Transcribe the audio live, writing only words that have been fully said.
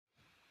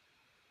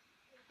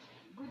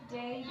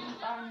You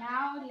are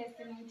now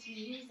listening to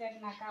News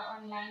at Naka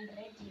Online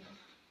Radio.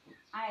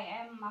 I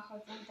am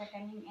Mahotan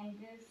Takanim, and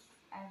these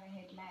are the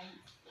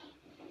headlines.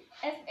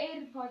 SA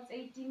reports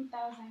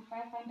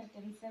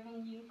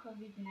 18,507 new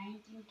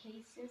COVID-19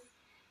 cases,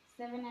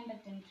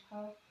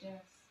 712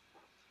 deaths.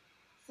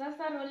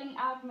 SASSA rolling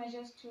out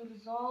measures to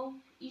resolve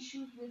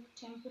issues with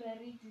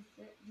temporary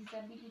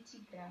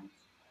disability grants.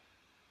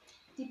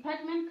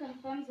 Department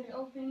confirms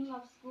reopening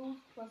of schools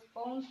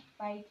postponed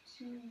by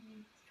 2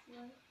 weeks.